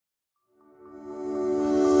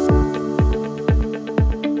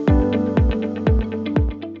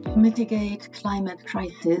mitigate climate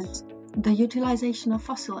crisis, the utilization of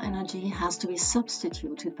fossil energy has to be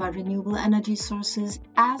substituted by renewable energy sources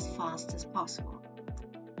as fast as possible.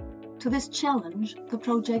 To this challenge, the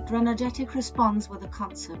project RENergetic responds with the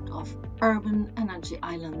concept of urban energy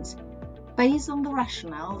islands, based on the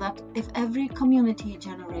rationale that if every community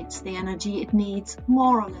generates the energy it needs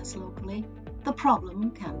more or less locally, the problem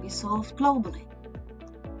can be solved globally.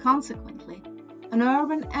 Consequently, an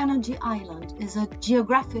urban energy island is a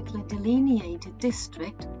geographically delineated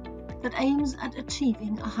district that aims at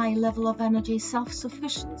achieving a high level of energy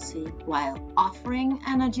self-sufficiency while offering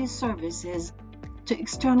energy services to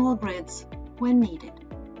external grids when needed.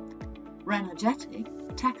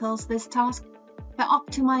 RENergetic tackles this task by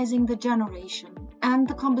optimizing the generation and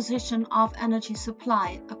the composition of energy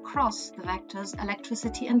supply across the vectors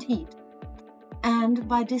electricity and heat, and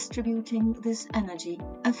by distributing this energy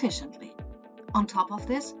efficiently. On top of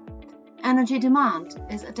this, energy demand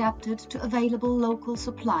is adapted to available local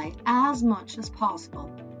supply as much as possible,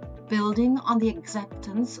 building on the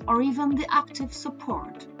acceptance or even the active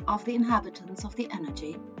support of the inhabitants of the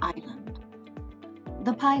energy island.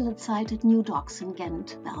 The pilot site at NewDocks in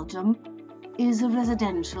Ghent, Belgium, is a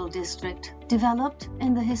residential district developed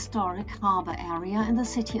in the historic harbour area in the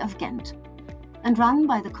city of Ghent and run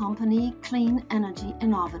by the company Clean Energy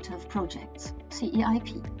Innovative Projects,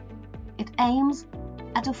 CEIP. It aims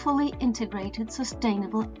at a fully integrated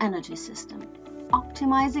sustainable energy system,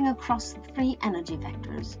 optimizing across the three energy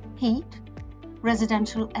vectors: heat,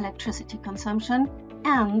 residential electricity consumption,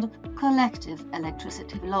 and collective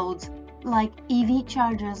electricity loads like EV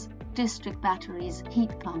chargers, district batteries,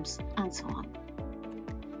 heat pumps, and so on.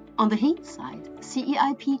 On the heat side,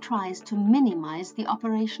 CEIP tries to minimize the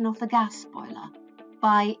operation of the gas boiler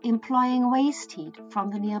by employing waste heat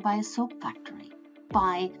from the nearby soap factory,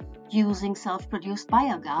 by using self-produced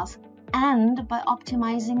biogas, and by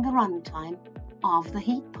optimizing the runtime of the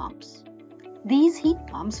heat pumps. These heat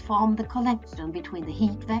pumps form the connection between the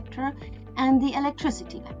heat vector and the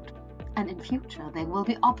electricity vector, and in future they will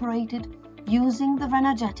be operated using the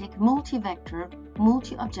RENergetic multi-vector,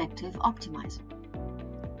 multi-objective optimizer.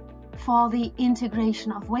 For the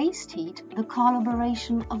integration of waste heat, the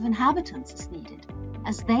collaboration of inhabitants is needed,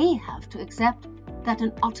 as they have to accept that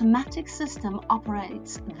an automatic system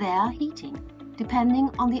operates their heating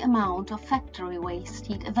depending on the amount of factory waste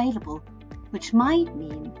heat available, which might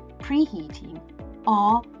mean preheating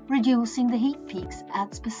or reducing the heat peaks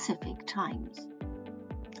at specific times.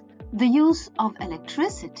 The use of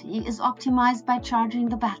electricity is optimized by charging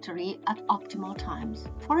the battery at optimal times.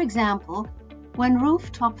 For example, when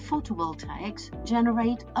rooftop photovoltaics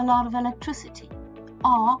generate a lot of electricity,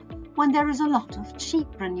 or when there is a lot of cheap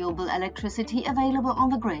renewable electricity available on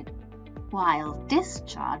the grid, while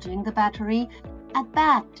discharging the battery at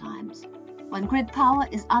bad times, when grid power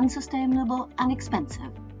is unsustainable and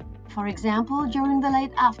expensive, for example during the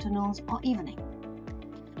late afternoons or evening.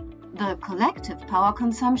 The collective power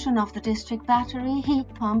consumption of the district battery, heat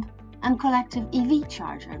pump, and collective EV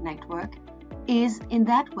charger network is in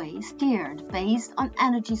that way steered based on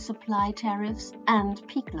energy supply tariffs and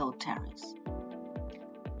peak load tariffs.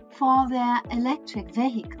 For their electric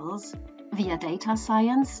vehicles, via data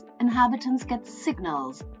science, inhabitants get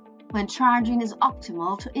signals when charging is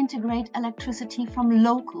optimal to integrate electricity from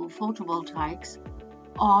local photovoltaics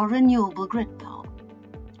or renewable grid power.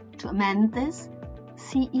 To amend this,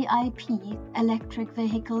 CEIP electric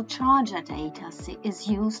vehicle charger data is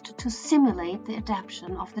used to simulate the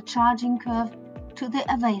adaptation of the charging curve to the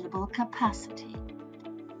available capacity.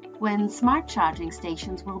 When smart charging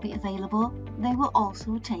stations will be available, they will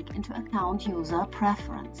also take into account user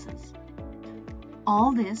preferences.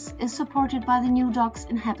 All this is supported by the NewDocks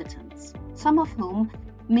inhabitants, some of whom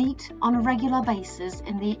meet on a regular basis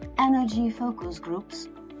in the energy focus groups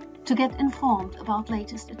to get informed about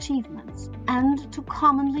latest achievements and to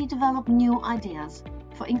commonly develop new ideas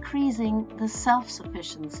for increasing the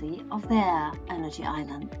self-sufficiency of their energy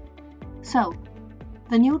island. So,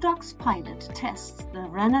 the NewDocks pilot tests the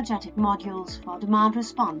RENergetic modules for demand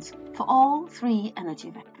response for all three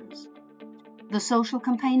energy vectors, the social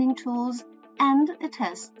campaigning tools, and it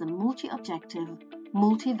tests the multi-objective,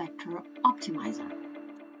 multi-vector optimizer.